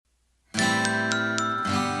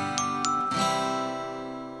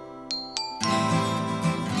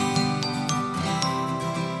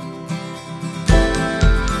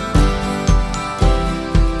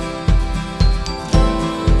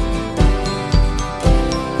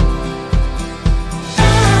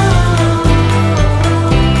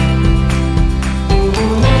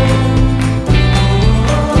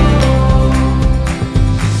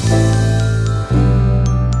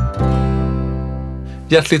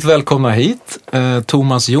Hjärtligt välkomna hit,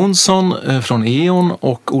 Thomas Jonsson från E.ON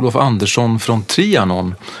och Olof Andersson från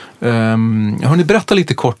Trianon. Har ni berättat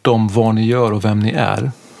lite kort om vad ni gör och vem ni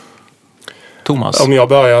är? Thomas? Om jag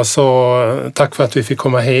börjar så tack för att vi fick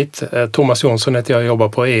komma hit. Thomas Jonsson heter jag, jobbar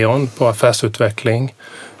på E.ON på affärsutveckling.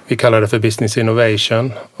 Vi kallar det för Business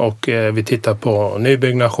Innovation och vi tittar på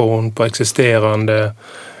nybyggnation, på existerande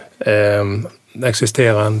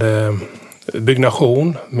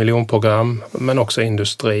byggnation, miljonprogram, men också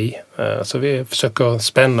industri. Så vi försöker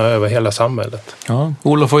spänna över hela samhället. Ja.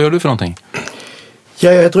 Olof, vad gör du för någonting?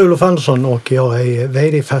 Jag heter Olof Andersson och jag är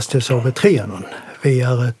vd i fastighetsbolaget Trianon. Vi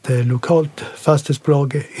är ett lokalt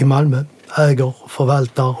fastighetsbolag i Malmö, äger,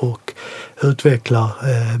 förvaltar och utvecklar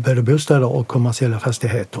både bostäder och kommersiella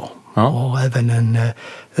fastigheter. Ja. Och även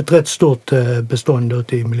ett rätt stort bestånd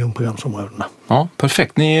ute i miljonprogramsområdena. Ja,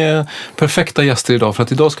 perfekt. Ni är perfekta gäster idag för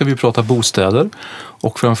att idag ska vi prata bostäder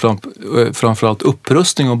och framförallt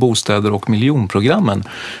upprustning av bostäder och miljonprogrammen.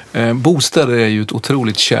 Bostäder är ju ett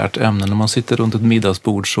otroligt kärt ämne. När man sitter runt ett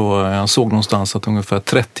middagsbord så jag såg någonstans att ungefär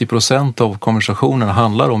 30% av konversationerna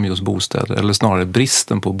handlar om just bostäder eller snarare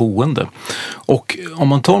bristen på boende. Och om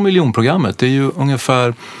man tar miljonprogrammet, det är ju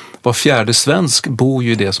ungefär var fjärde svensk bor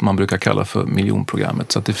ju i det som man brukar kalla för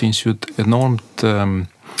miljonprogrammet. Så att det finns ju ett enormt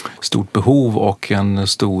stort behov och en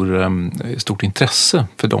stort intresse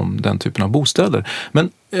för den typen av bostäder. Men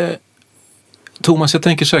Thomas, jag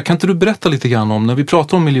tänker så här, kan inte du berätta lite grann om när vi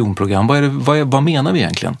pratar om miljonprogram, vad menar vi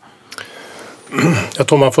egentligen? Jag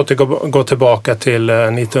tror man får gå tillbaka till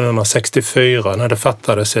 1964 när det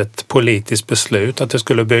fattades ett politiskt beslut att det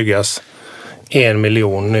skulle byggas 1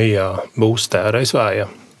 miljon nya bostäder i Sverige.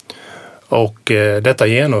 Och detta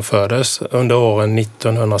genomfördes under åren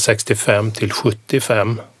 1965 till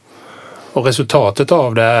 75. Och resultatet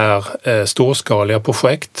av det är storskaliga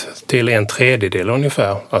projekt till 1/3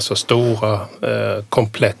 ungefär. Alltså stora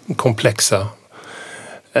komplexa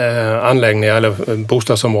anläggningar eller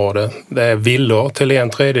bostadsområden. Det är villor till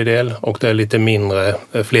 1/3 och det är lite mindre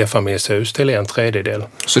flerfamiljshus till 1/3.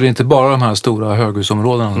 Så det är inte bara de här stora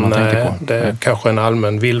höghusområdena som man tänker på? Nej, det är kanske en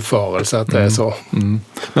allmän villfarelse att det är så. Mm.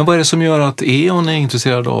 Men vad är det som gör att E.ON är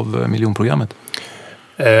intresserad av miljonprogrammet?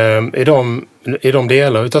 I de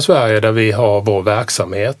delar av Sverige där vi har vår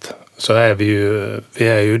verksamhet så är vi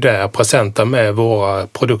är ju där presenta med våra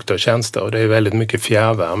produkter och tjänster. Och det är väldigt mycket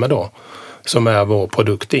fjärrvärme då som är vår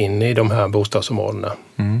produkt in i de här bostadsområdena.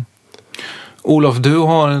 Mm. Olof, du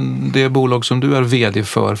har det bolag som du är vd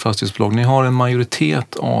för, fastighetsbolag. Ni har en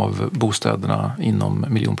majoritet av bostäderna inom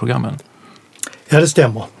miljonprogrammen. Ja, det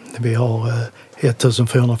stämmer. Vi har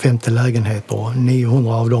 1450 lägenheter och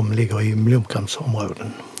 900 av dem ligger i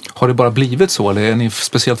miljonprogramsområden. Har det bara blivit så eller är ni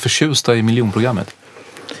speciellt förtjusta i miljonprogrammet?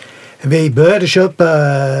 Vi började köpa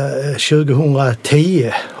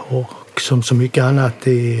 2010 och som så mycket annat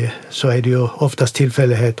så är det ju oftast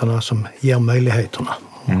tillfälligheterna som ger möjligheterna.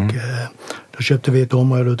 Och då köpte vi ett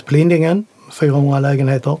område ute på Lindingen, 400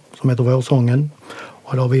 lägenheter som heter Vårsången.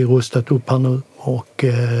 Och då har vi rustat upp här nu och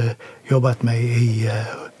jobbat med i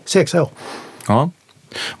 6 år. Ja.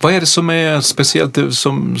 Vad är det som är speciellt?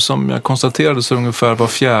 Som jag konstaterade så ungefär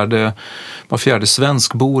var fjärde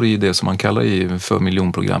svensk bor i det som man kallar för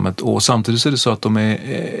miljonprogrammet. Och samtidigt så är det så att de är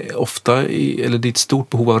ofta det är ett stort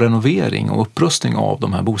behov av renovering och upprustning av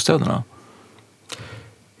de här bostäderna.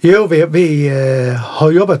 Jo, vi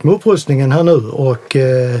har jobbat med upprustningen här nu och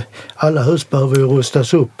alla hus behöver ju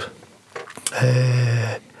rustas upp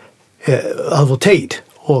över tid.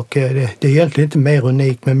 Och det är egentligen inte mer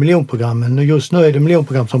unikt med miljonprogrammen. Just nu är det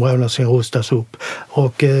miljonprogramsområdena som rustas upp.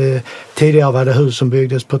 Och tidigare var det hus som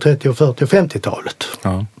byggdes på 30-, 40- och 50-talet.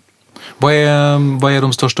 Ja. Vad är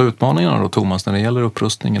de största utmaningarna då, Thomas, när det gäller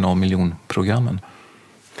upprustningen av miljonprogrammen?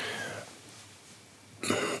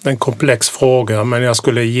 En komplex fråga, men jag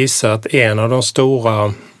skulle gissa att en av de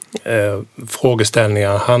stora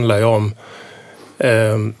frågeställningarna handlar ju om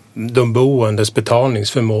de boendes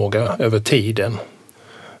betalningsförmåga över tiden.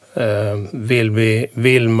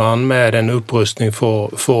 Vill man med en upprustning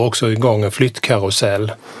få också igång en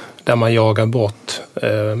flyttkarusell där man jagar bort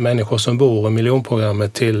människor som bor i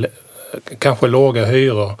miljonprogrammet till kanske låga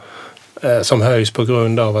hyror som höjs på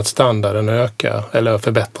grund av att standarden ökar eller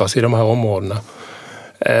förbättras i de här områdena,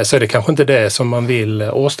 så är det kanske inte det som man vill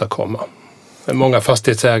åstadkomma. Många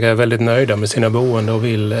fastighetsägare är väldigt nöjda med sina boende och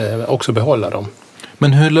vill också behålla dem.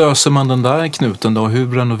 Men hur löser man den där knuten då?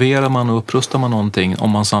 Hur renoverar man och upprustar man någonting om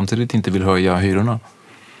man samtidigt inte vill höja hyrorna?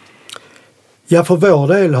 Ja, för vår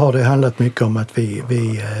del har det handlat mycket om att vi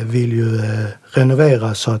vill ju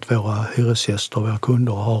renovera så att våra hyresgäster och våra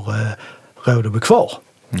kunder har råd att bo kvar.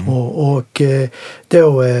 Och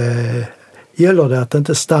då gäller det att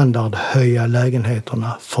inte standardhöja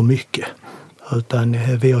lägenheterna för mycket. Utan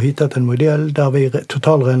vi har hittat en modell där vi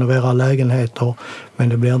totalrenoverar lägenheter, men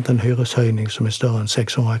det blir inte en hyreshöjning som är större än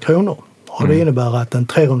 600 kronor. Och det innebär att en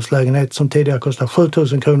 3-rumslägenhet som tidigare kostar 7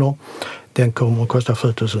 000 kronor, den kommer att kosta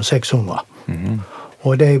 7 600.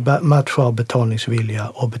 Och det matchar betalningsvilja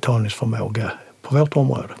och betalningsförmåga på vårt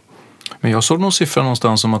område. Men jag såg någon siffra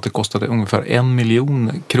någonstans om att det kostade ungefär 1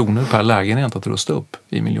 miljon kronor per lägenhet att rusta upp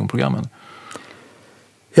i miljonprogrammen.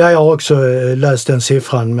 Ja, jag har också läst den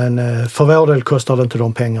siffran, men för vår del kostar det inte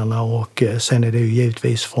de pengarna, och sen är det ju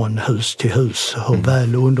givetvis från hus till hus. Hur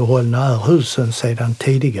väl underhållna är husen sedan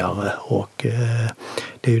tidigare, och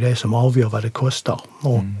det är ju det som avgör vad det kostar.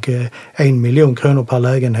 Och 1 miljon kronor per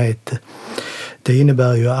lägenhet, det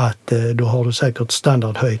innebär ju att då har du säkert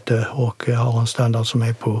standardhöjt det och har en standard som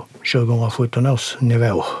är på 2017 års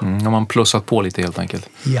nivå. Har man plussat på lite helt enkelt.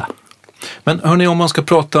 Ja. Men hörni, om man ska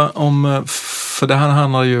prata om, för det här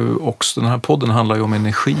handlar ju också, den här podden handlar ju om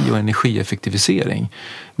energi och energieffektivisering.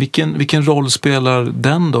 Vilken roll spelar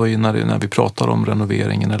den då när vi pratar om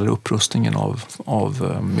renoveringen eller upprustningen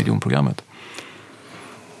av miljonprogrammet?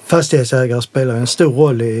 Fastighetsägare spelar en stor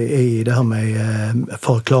roll i det här med,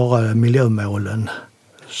 för att klara miljömålen.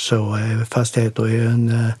 Så fastigheter är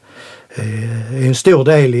en stor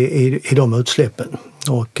del i de utsläppen.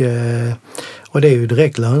 Och det är ju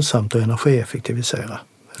direkt lönsamt att energieffektivisera.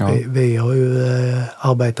 Ja. Vi har ju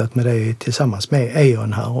arbetat med det tillsammans med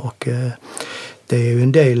E.ON här, och det är ju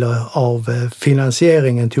en del av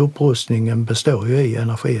finansieringen till upprustningen består ju i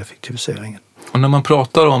energieffektiviseringen. Och när man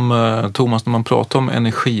pratar om, Thomas, när man pratar om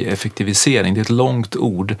energieffektivisering, det är ett långt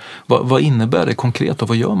ord. Vad innebär det konkret och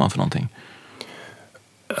vad gör man för någonting?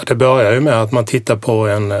 Det börjar ju med att man tittar på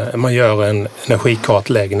man gör en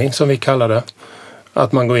energikartläggning som vi kallar det.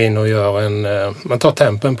 Att man går in och man tar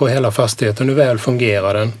tempen på hela fastigheten, hur väl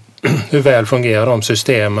fungerar den? Hur väl fungerar de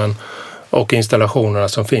systemen och installationerna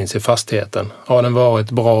som finns i fastigheten? Har den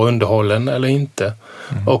varit bra underhållen eller inte?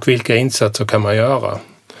 Och vilka insatser kan man göra?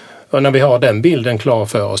 Och när vi har den bilden klar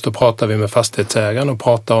för oss, då pratar vi med fastighetsägaren och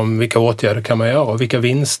pratar om vilka åtgärder kan man göra och vilka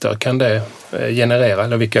vinster kan det generera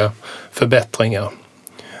eller vilka förbättringar.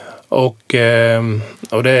 Och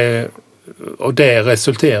det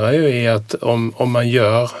resulterar ju i att om man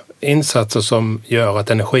gör insatser som gör att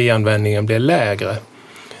energianvändningen blir lägre,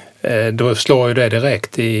 då slår ju det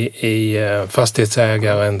direkt i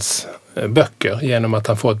fastighetsägarens böcker genom att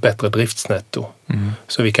han får ett bättre driftsnetto.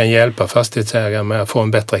 Så vi kan hjälpa fastighetsägaren med att få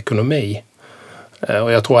en bättre ekonomi.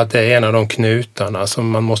 Och jag tror att det är en av de knutarna som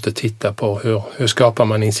man måste titta på. Hur skapar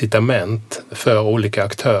man incitament för olika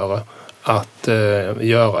aktörer att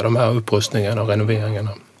göra de här upprustningarna och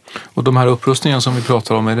renoveringarna. Och de här upprustningarna som vi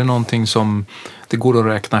pratar om, är det någonting som det går att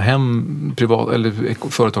räkna hem privat eller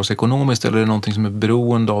företagsekonomiskt, eller är det någonting som är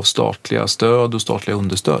beroende av statliga stöd och statliga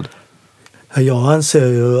understöd? Jag anser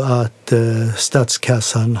ju att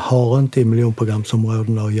statskassan har inte i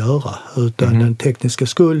miljonprogramsområdena att göra, utan den tekniska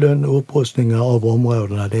skulden och upprustningen av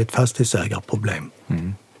områdena, det är ett fastighetsägarproblem.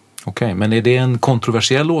 Okej, men är det en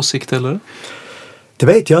kontroversiell åsikt eller? Det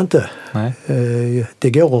vet jag inte. Nej. Det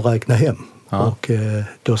går att räkna hem. Ja. Och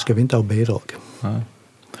då ska vi inte ha bidrag. Nej.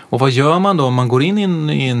 Och vad gör man då om man går in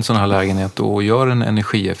i en sån här lägenhet och gör en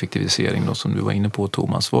energieffektivisering då, som du var inne på,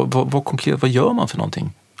 Thomas? Vad konkret, vad gör man för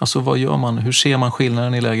någonting? Alltså vad gör man? Hur ser man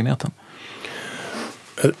skillnaden i lägenheten?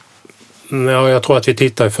 Ja, jag tror att vi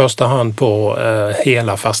tittar i första hand på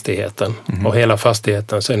hela fastigheten och hela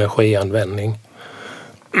fastighetens energianvändning.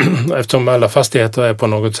 Eftersom alla fastigheter är på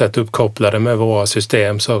något sätt uppkopplade med våra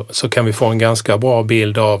system så kan vi få en ganska bra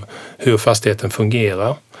bild av hur fastigheten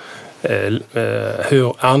fungerar.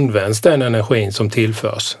 Hur används den energin som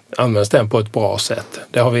tillförs? Används den på ett bra sätt?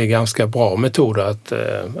 Det har vi ganska bra metoder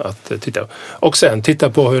att titta på. Och sen titta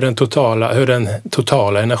på hur den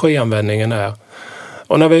totala energianvändningen är.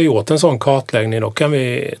 Och när vi har gjort en sån kartläggning, då kan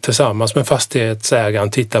vi tillsammans med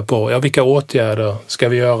fastighetsägaren titta på vilka åtgärder ska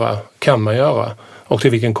vi göra, kan man göra och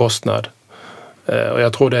till vilken kostnad. Och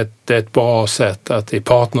jag tror det är ett bra sätt att i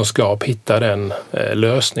partnerskap hitta den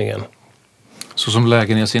lösningen. Så som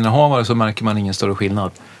lägenhetsinnehavare så märker man ingen större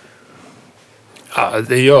skillnad? Ja,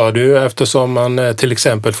 det gör du eftersom man till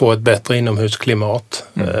exempel får ett bättre inomhusklimat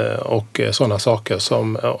och sådana saker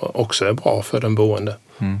som också är bra för den boende.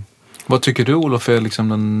 Vad tycker du, Olof, är liksom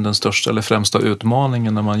den största eller främsta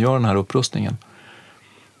utmaningen när man gör den här upprustningen?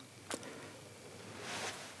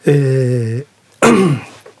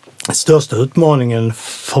 Största utmaningen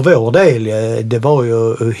för vår del, det var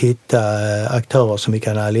ju att hitta aktörer som vi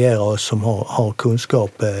kan alliera oss som har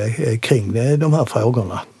kunskap kring de här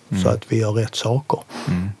frågorna så att vi gör rätt saker.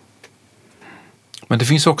 Men det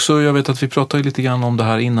finns också, jag vet att vi pratade lite grann om det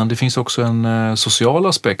här innan, det finns också en social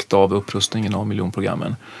aspekt av upprustningen av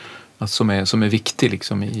miljonprogrammen. Som är viktig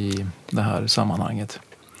liksom i det här sammanhanget.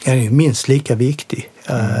 Den är minst lika viktig.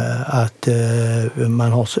 Att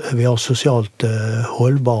vi har socialt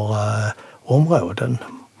hållbara områden.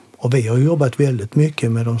 Och vi har jobbat väldigt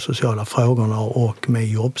mycket med de sociala frågorna och med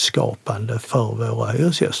jobbskapande för våra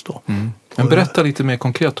hyresgäster. Men berätta lite mer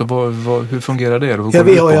konkret, hur fungerar det? Ja,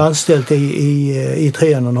 vi har ju anställt i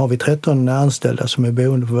Trianon har vi 13 anställda som är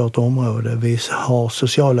boende på vårt område. Vi har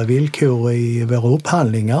sociala villkor i våra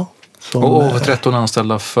upphandlingar. Och 13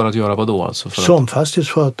 anställda för att göra vad då? Alltså som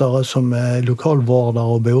fastighetsskötare, som lokalvårdare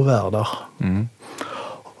och bovärdar.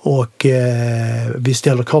 Och vi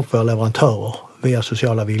ställer krav på våra leverantörer via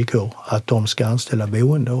sociala villkor att de ska anställa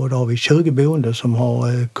boende. Och då har vi 20 boende som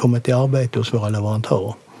har kommit i arbete hos våra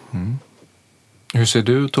leverantörer. Hur ser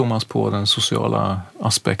du, Thomas, på den sociala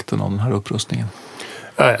aspekten av den här upprustningen?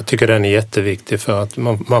 Ja, jag tycker den är jätteviktig för att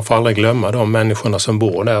man får aldrig glömma de människorna som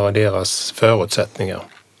bor där och deras förutsättningar.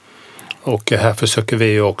 Och här försöker vi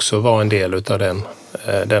ju också vara en del av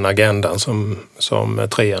den agendan som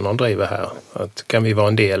Trianon driver här. Att kan vi vara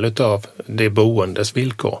en del av det boendes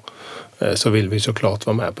villkor så vill vi såklart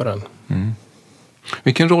vara med på den.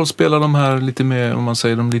 Vilken roll spelar de här lite mer, om man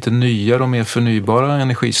säger de lite nyare och mer förnybara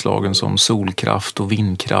energislagen som solkraft och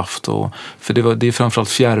vindkraft? För det är framförallt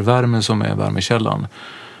fjärrvärme som är värmekällan.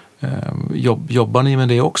 Jobbar ni med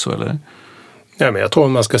det också eller? Ja, men jag tror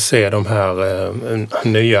man ska se de här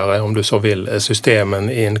nyare, om du så vill, systemen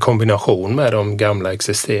i en kombination med de gamla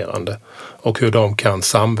existerande och hur de kan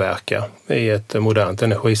samverka i ett modernt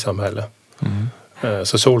energisamhälle.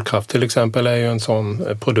 Så solkraft till exempel är ju en sån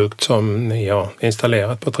produkt som ni har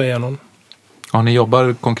installerat på Trianon. Ja, ni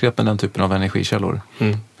jobbar konkret med den typen av energikällor.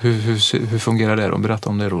 Hur fungerar det då? Berätta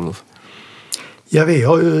om det, Olof. Ja, vi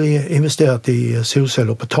har ju investerat i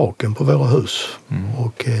solceller på taken på våra hus.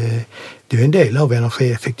 Och det är en del av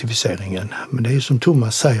energieffektiviseringen. Men det är ju som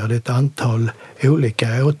Thomas säger, det är ett antal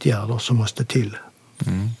olika åtgärder som måste till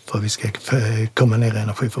för att vi ska komma ner i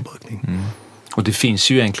energiförbrukning. Och det finns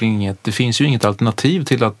ju egentligen inget alternativ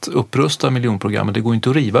till att upprusta miljonprogrammen. Det går inte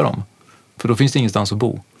att riva dem. För då finns det ingenstans att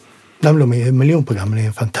bo. Nej, miljonprogrammen är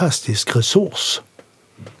en fantastisk resurs.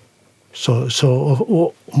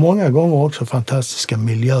 Och många gånger också fantastiska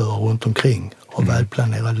miljöer runt omkring och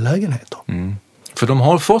välplanerade lägenheter. För de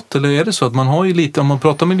har fått, eller är det så att man har ju lite, om man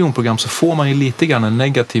pratar miljonprogram så får man ju lite grann en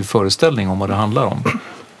negativ föreställning om vad det handlar om.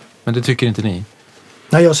 Men det tycker inte ni?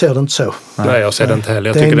 Nej, jag ser det inte så. Nej, jag ser det inte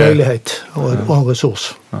heller. Det är en möjlighet och en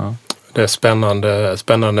resurs. Ja. Det är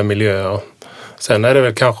spännande miljöer. Sen är det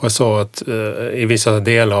väl kanske så att i vissa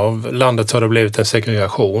delar av landet så har det blivit en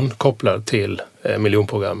segregation kopplad till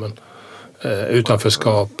miljonprogrammen.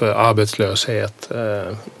 Utanförskap, arbetslöshet,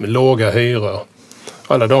 låga hyror.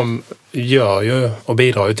 Alla de gör ju och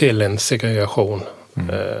bidrar ju till en segregation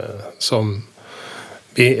som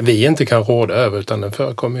vi inte kan råda över, utan den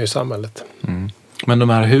förekommer ju i samhället. Men de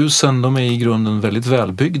här husen, de är i grunden väldigt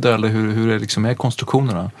välbyggda, eller hur är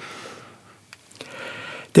konstruktionerna?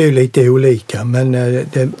 Det är ju lite olika, men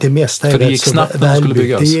det mesta är för det gick snabbt när de skulle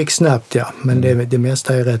byggas? Det gick snabbt, ja. Men det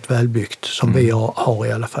mesta är rätt välbyggt, som vi har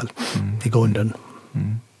i alla fall, i grunden.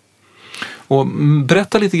 Och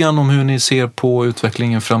berätta lite grann om hur ni ser på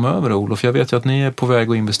utvecklingen framöver, Olof. Jag vet ju att ni är på väg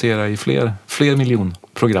att investera i fler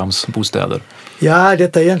miljonprogramsbostäder. Ja,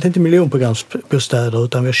 detta är egentligen inte miljonprogramsbostäder,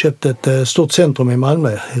 utan vi har köpt ett stort centrum i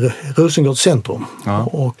Malmö, Rosengårds centrum. Ja.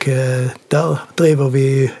 Och där driver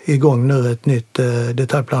vi igång nu ett nytt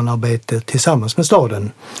detaljplanarbete tillsammans med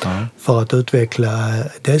staden för att utveckla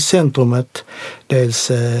dels centrumet,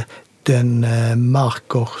 dels den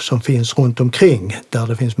marker som finns runt omkring där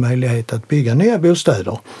det finns möjlighet att bygga nya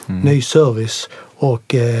bostäder, ny service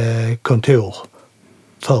och kontor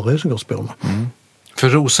för Rosengårdsborna. För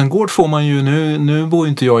Rosengård får man ju, nu bor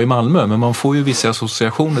inte jag i Malmö, men man får ju vissa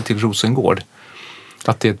associationer till Rosengård.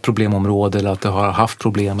 Att det är ett problemområde eller att det har haft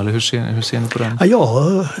problem, eller hur ser ni på den? Ja, jag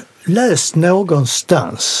har läst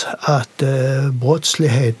någonstans att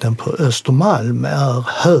brottsligheten på Östermalm är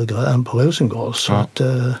högre än på Rosengård. Så att,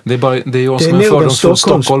 det är jag som är fördomsfull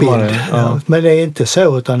stockholmare. Ja. Men det är inte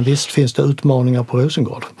så, utan visst finns det utmaningar på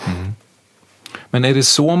Rosengård. Men är det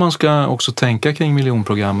så man ska också tänka kring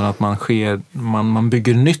miljonprogrammen, att man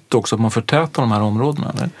bygger nytt också, att man förtätar de här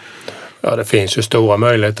områdena? Eller? Ja, det finns ju stora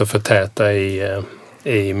möjligheter att förtäta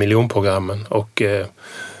i miljonprogrammen, och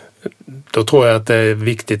då tror jag att det är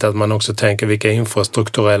viktigt att man också tänker vilka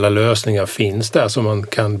infrastrukturella lösningar finns där som man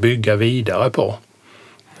kan bygga vidare på.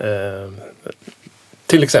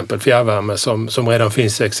 Till exempel fjärrvärme som redan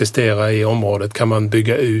finns existera i området. Kan man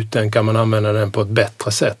bygga ut den? Kan man använda den på ett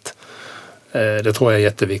bättre sätt? Det tror jag är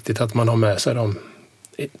jätteviktigt att man har med sig de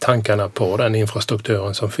tankarna på den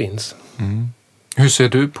infrastrukturen som finns. Mm. Hur ser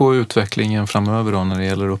du på utvecklingen framöver då när det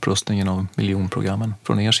gäller upprustningen av miljonprogrammen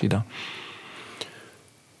från er sida?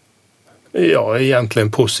 Ja,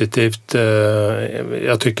 egentligen positivt.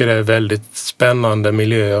 Jag tycker det är väldigt spännande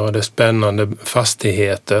miljöer och det är spännande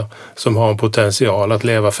fastigheter som har en potential att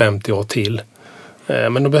leva 50 år till.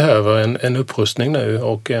 Men de behöver en upprustning nu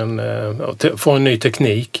och få en ny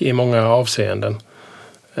teknik i många avseenden.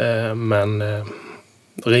 Men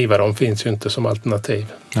riva dem finns ju inte som alternativ.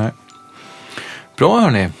 Nej. Bra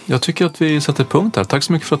hörni, jag tycker att vi sätter punkt här. Tack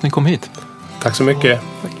så mycket för att ni kom hit. Tack så mycket.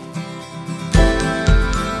 Tack.